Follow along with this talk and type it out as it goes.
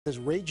This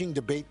raging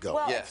debate go?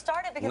 Well, Yes. it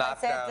started because Knock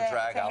I said down,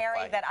 drag to out, Harry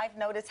fight. that I've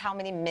noticed how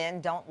many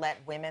men don't let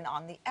women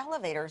on the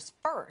elevators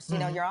first. You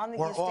know, you're on the...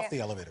 Or you off the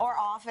elevator. Or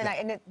off,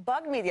 and it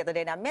bugged me the other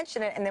day, and I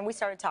mentioned it, and then we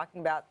started talking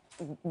about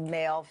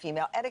male,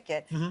 female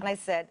etiquette, and I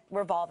said,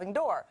 revolving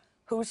door.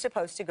 Who's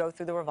supposed to go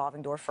through the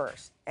revolving door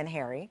first? And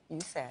Harry,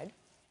 you said...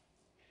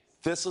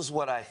 This is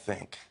what I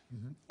think.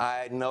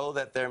 I know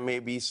that there may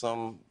be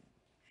some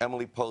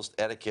Emily Post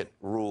etiquette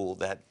rule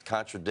that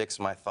contradicts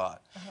my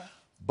thought,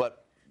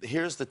 but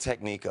here's the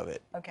technique of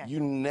it. Okay. You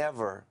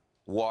never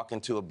walk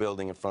into a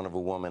building in front of a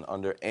woman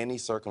under any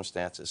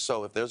circumstances.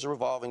 So if there's a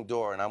revolving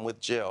door and I'm with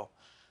Jill,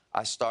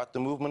 I start the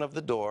movement of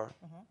the door,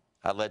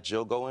 I let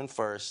Jill go in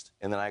first,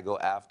 and then I go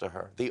after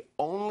her. The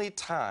only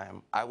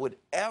time I would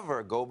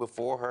ever go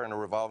before her in a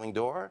revolving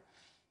door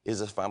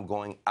is if I'm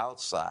going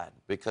outside,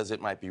 because it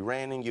might be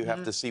raining, you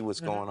have to see what's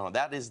going on.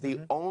 That is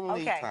the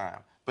only time.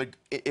 But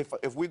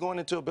if we're going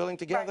into a building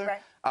together,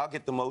 I'll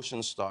get the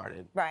motion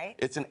started. Right.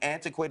 It's an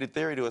antiquated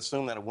theory to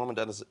assume that a woman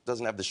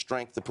doesn't have the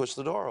strength to push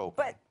the door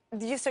open.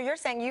 But so you're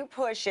saying you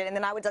push it, and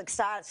then I would like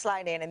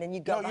slide in, and then you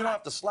go No, you don't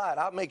have to slide.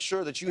 I'll make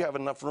sure that you have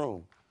enough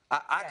room.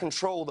 I'll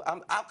control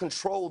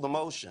the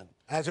motion.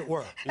 As it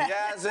were.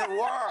 Yeah, as it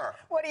were.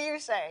 What do you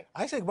say?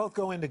 I say both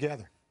go in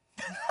together.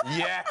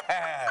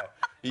 Yeah.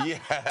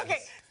 Yes.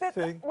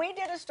 Okay, we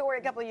did a story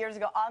a couple of years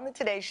ago on the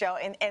Today Show,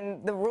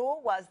 and the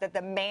rule was that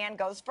the man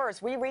goes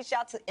first. We reached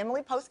out to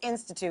Emily Post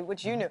Institute,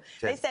 which you knew.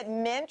 They said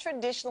men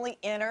traditionally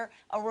enter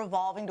a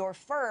revolving door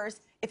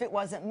first if it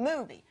wasn't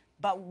moving,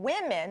 but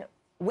women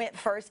went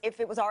first if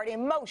it was already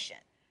in motion.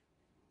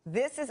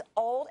 This is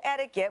old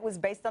etiquette, was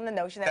based on the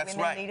notion that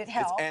women needed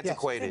help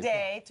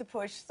today to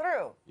push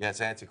through. Yeah, it's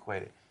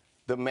antiquated.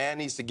 The man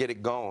needs to get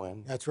it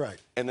going. That's right.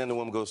 And then the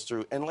woman goes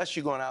through. Unless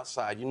you're going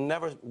outside, you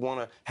never want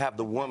to have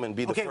the woman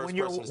be the first person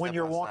to step when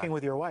you're walking outside.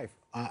 with your wife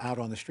out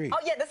on the street. Oh,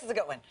 yeah, this is a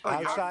good one.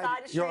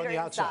 Outside, you're on the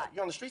outside.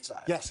 You're on the street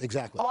side. Yes,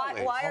 exactly.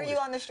 Why are you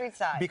on the street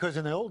side? Because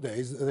in the old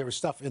days, there was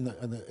stuff in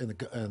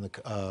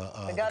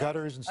the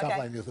gutters and stuff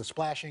like the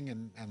splashing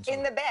and so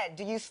in the bed,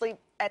 do you sleep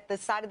at the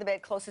side of the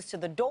bed closest to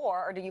the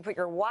door, or do you put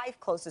your wife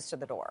closest to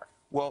the door?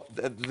 Well,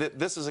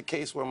 this is a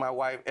case where my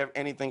wife,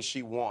 anything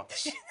she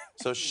wants.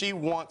 So she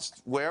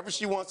wants, wherever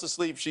she wants to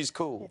sleep, she's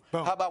cool.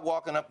 Boom. How about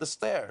walking up the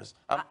stairs?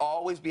 I'm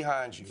always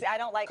behind you. See, I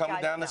don't like Coming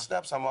guys, down the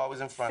steps, I'm always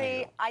in front of you.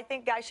 See, I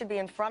think guys should be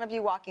in front of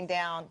you walking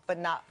down, but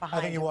not behind you.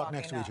 I think you walk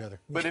next to each other.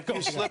 But if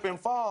you slip and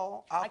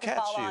fall, I'll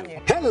catch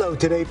you. Hello,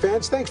 Today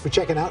fans. Thanks for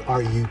checking out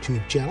our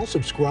YouTube channel.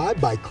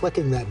 Subscribe by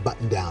clicking that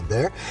button down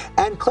there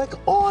and click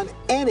on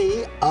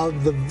any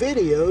of the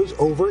videos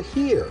over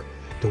here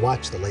to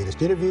watch the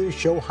latest interviews,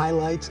 show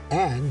highlights,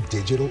 and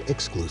digital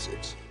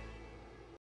exclusives.